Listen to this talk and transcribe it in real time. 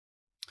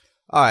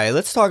Alright,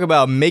 let's talk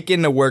about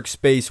making the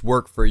workspace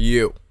work for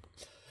you.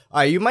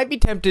 Alright, you might be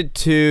tempted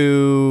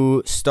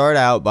to start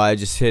out by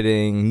just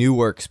hitting new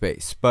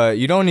workspace, but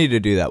you don't need to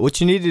do that.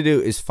 What you need to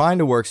do is find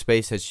a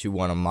workspace that you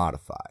want to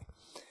modify.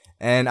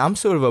 And I'm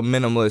sort of a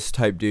minimalist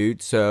type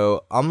dude,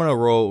 so I'm going to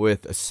roll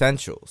with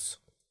essentials.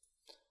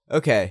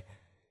 Okay,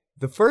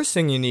 the first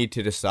thing you need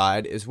to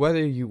decide is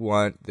whether you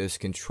want this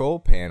control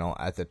panel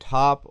at the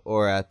top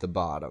or at the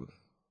bottom.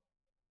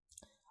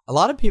 A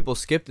lot of people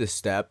skip this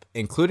step,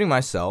 including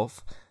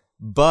myself,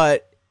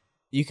 but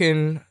you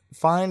can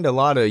find a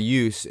lot of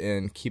use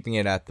in keeping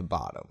it at the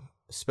bottom,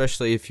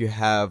 especially if you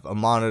have a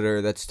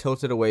monitor that's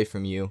tilted away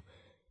from you.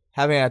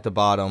 Having it at the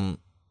bottom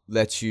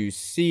lets you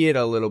see it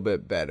a little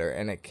bit better,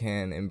 and it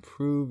can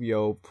improve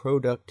your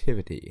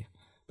productivity.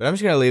 But I'm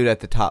just going to leave it at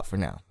the top for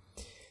now.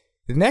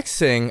 The next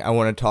thing I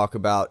want to talk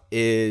about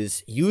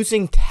is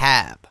using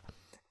tab.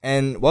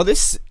 And while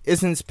this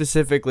isn't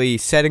specifically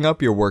setting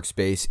up your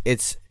workspace,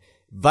 it's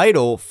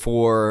vital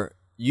for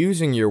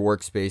using your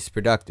workspace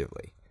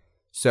productively.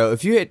 So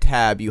if you hit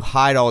tab, you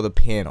hide all the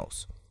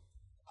panels.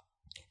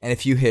 And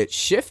if you hit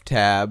shift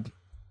tab,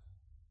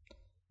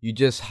 you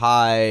just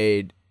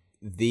hide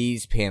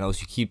these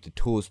panels, you keep the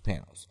tools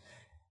panels.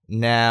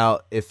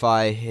 Now if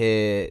I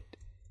hit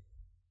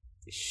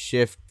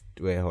shift,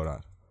 wait, hold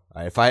on.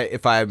 All right,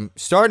 if I'm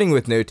starting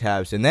with no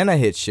tabs and then I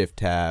hit shift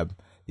tab,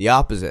 the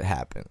opposite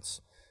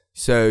happens.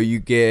 So you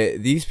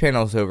get these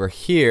panels over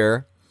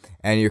here,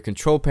 and your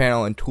control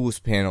panel and tools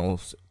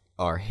panels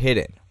are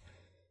hidden.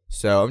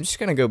 So I'm just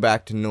going to go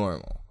back to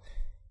normal.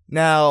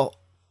 Now,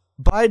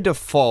 by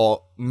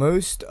default,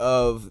 most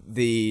of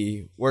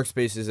the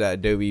workspaces that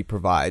Adobe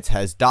provides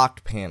has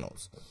docked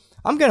panels.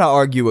 I'm going to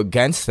argue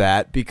against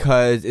that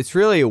because it's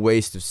really a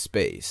waste of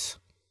space.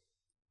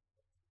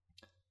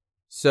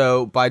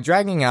 So by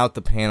dragging out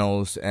the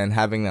panels and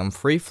having them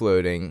free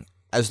floating,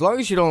 as long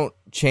as you don't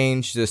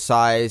change the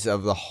size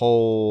of the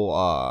whole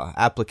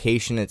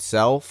application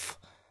itself,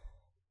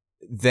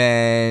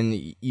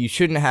 then you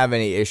shouldn't have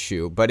any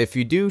issue. But if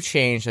you do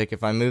change, like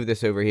if I move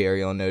this over here,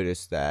 you'll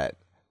notice that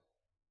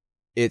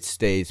it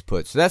stays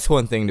put. So that's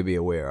one thing to be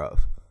aware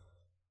of.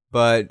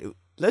 But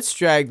let's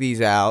drag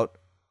these out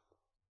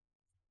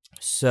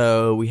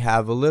so we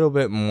have a little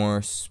bit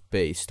more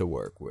space to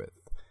work with.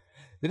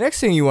 The next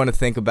thing you want to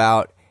think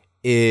about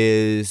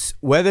is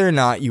whether or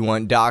not you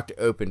want docked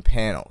open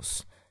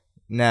panels.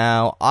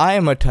 Now, I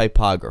am a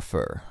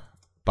typographer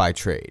by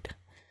trade.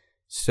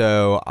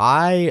 So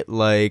I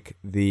like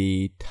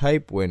the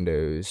type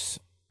windows,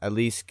 at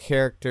least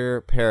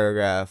character,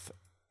 paragraph,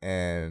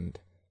 and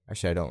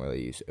actually I don't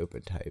really use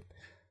open type,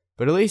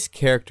 but at least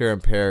character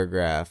and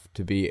paragraph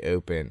to be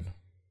open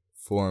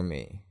for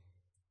me.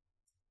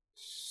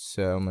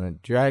 So I'm going to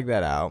drag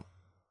that out.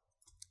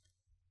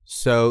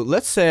 So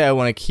let's say I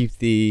want to keep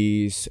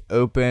these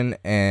open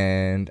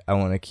and I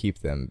want to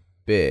keep them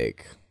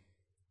big,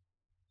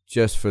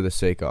 just for the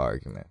sake of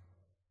argument.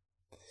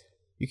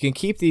 You can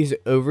keep these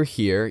over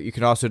here. You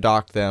can also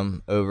dock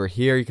them over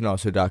here. You can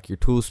also dock your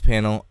tools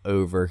panel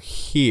over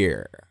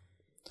here.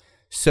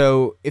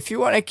 So if you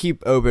want to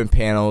keep open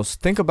panels,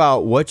 think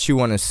about what you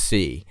want to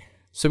see.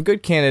 Some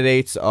good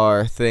candidates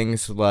are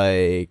things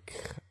like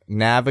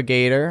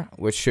Navigator,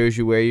 which shows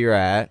you where you're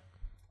at.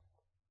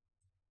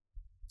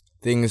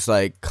 Things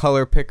like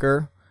color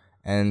picker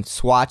and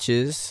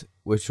swatches,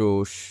 which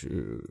will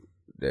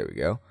there we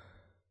go,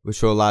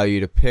 which will allow you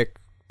to pick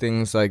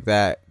things like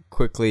that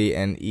quickly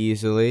and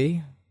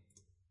easily.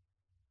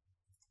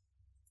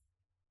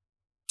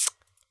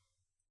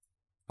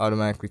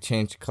 Automatically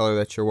change the color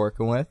that you're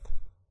working with.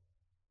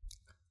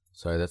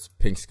 Sorry, that's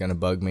pink's gonna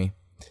bug me.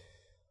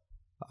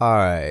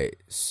 Alright,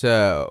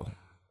 so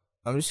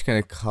I'm just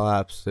gonna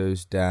collapse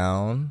those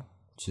down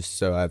just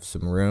so I have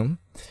some room.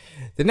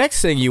 The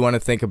next thing you want to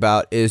think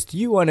about is, do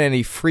you want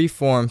any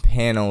freeform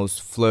panels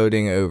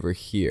floating over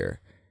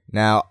here?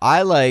 Now,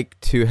 I like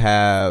to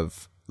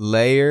have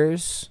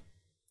layers,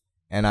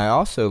 and I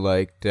also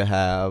like to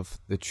have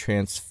the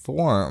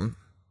transform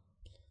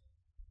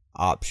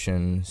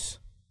options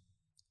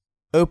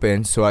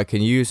open so I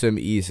can use them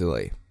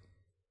easily.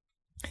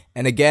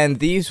 And again,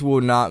 these will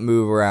not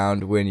move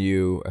around when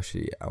you,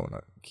 actually I want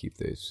to keep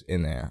those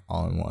in there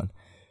all in one.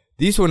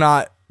 These will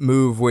not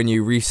move when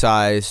you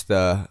resize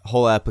the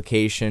whole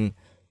application,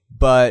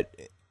 but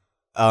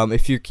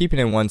if you're keeping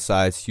it in one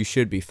size, you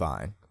should be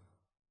fine.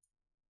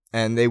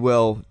 And they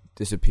will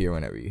disappear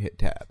whenever you hit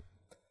tab.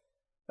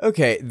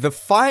 Okay, the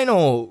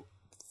final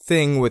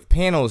thing with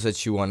panels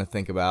that you want to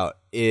think about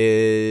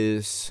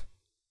is,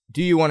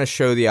 do you want to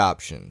show the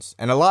options?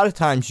 And a lot of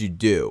times you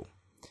do.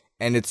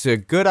 And it's a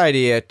good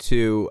idea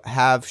to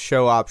have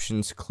show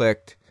options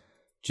clicked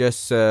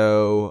just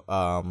so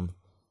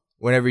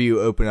whenever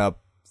you open up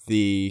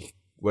the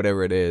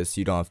whatever it is,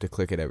 you don't have to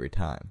click it every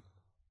time.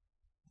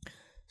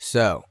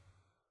 So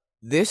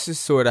this is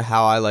sort of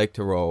how I like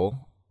to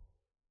roll.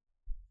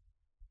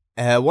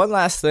 One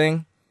last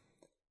thing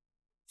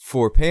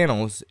for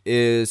panels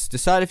is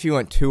decide if you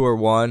want 2 or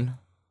 1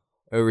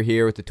 over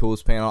here with the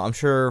tools panel. I'm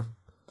sure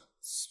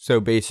it's so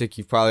basic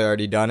you've probably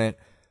already done it,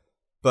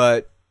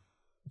 but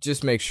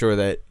just make sure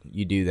that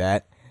you do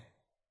that.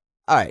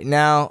 Alright,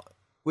 now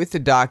with the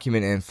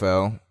document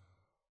info,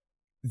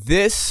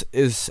 this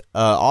is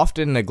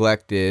often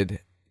neglected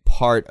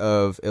part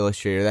of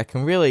Illustrator that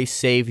can really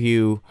save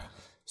you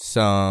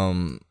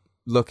some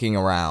looking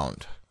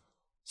around.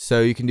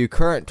 So you can do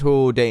current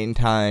tool, date and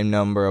time,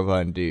 number of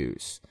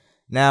undos.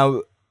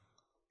 Now,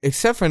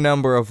 except for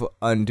number of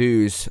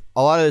undos,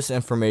 a lot of this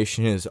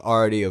information is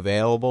already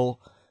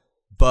available,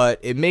 but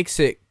it makes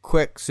it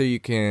quick so you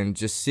can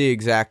just see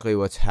exactly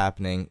what's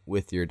happening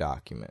with your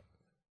document.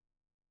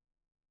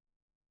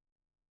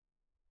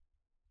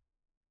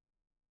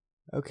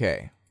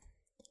 Okay,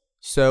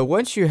 so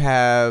once you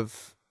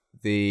have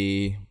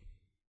the,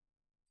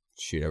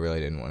 shoot, I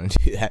really didn't want to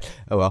do that.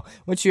 Oh well,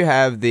 once you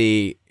have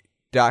the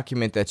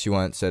document that you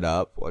want set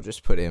up, I'll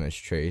just put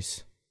image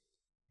trace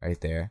right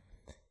there.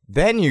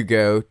 Then you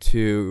go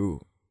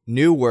to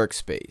new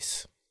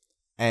workspace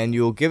and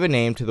you'll give a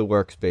name to the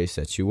workspace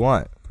that you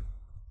want.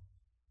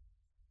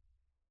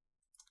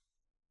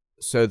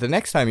 So the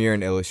next time you're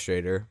in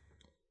Illustrator,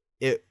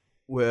 it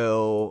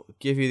will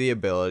give you the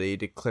ability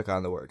to click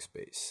on the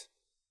workspace.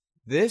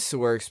 This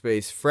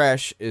workspace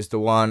fresh is the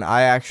one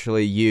I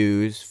actually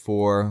use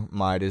for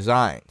my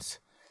designs.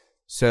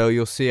 So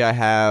you'll see I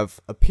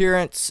have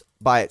appearance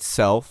by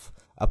itself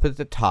up at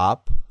the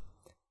top,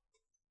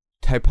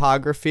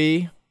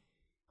 typography,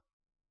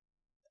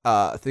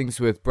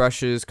 things with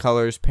brushes,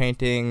 colors,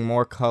 painting,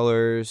 more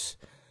colors,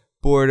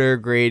 border,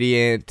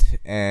 gradient,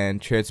 and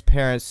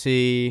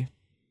transparency,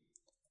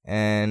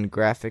 and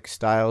graphic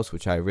styles,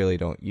 which I really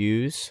don't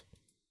use.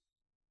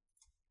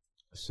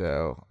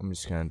 So I'm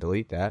just going to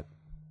delete that.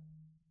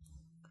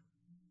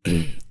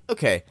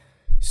 Okay,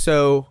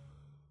 so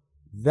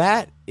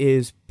that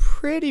is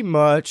pretty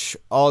much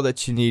all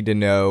that you need to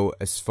know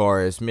as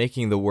far as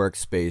making the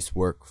workspace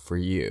work for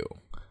you.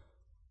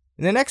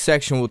 In the next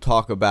section, we'll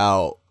talk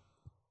about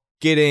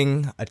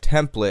getting a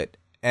template,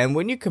 and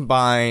when you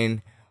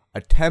combine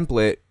a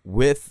template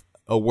with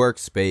a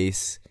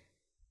workspace,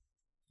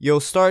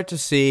 you'll start to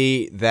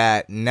see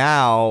that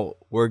now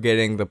we're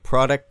getting the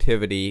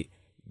productivity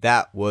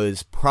that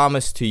was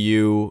promised to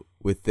you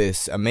with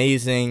this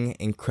amazing,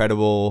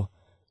 incredible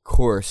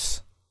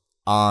course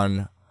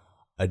on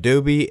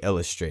Adobe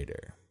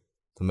Illustrator,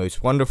 the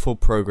most wonderful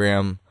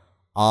program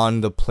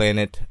on the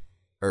planet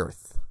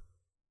Earth.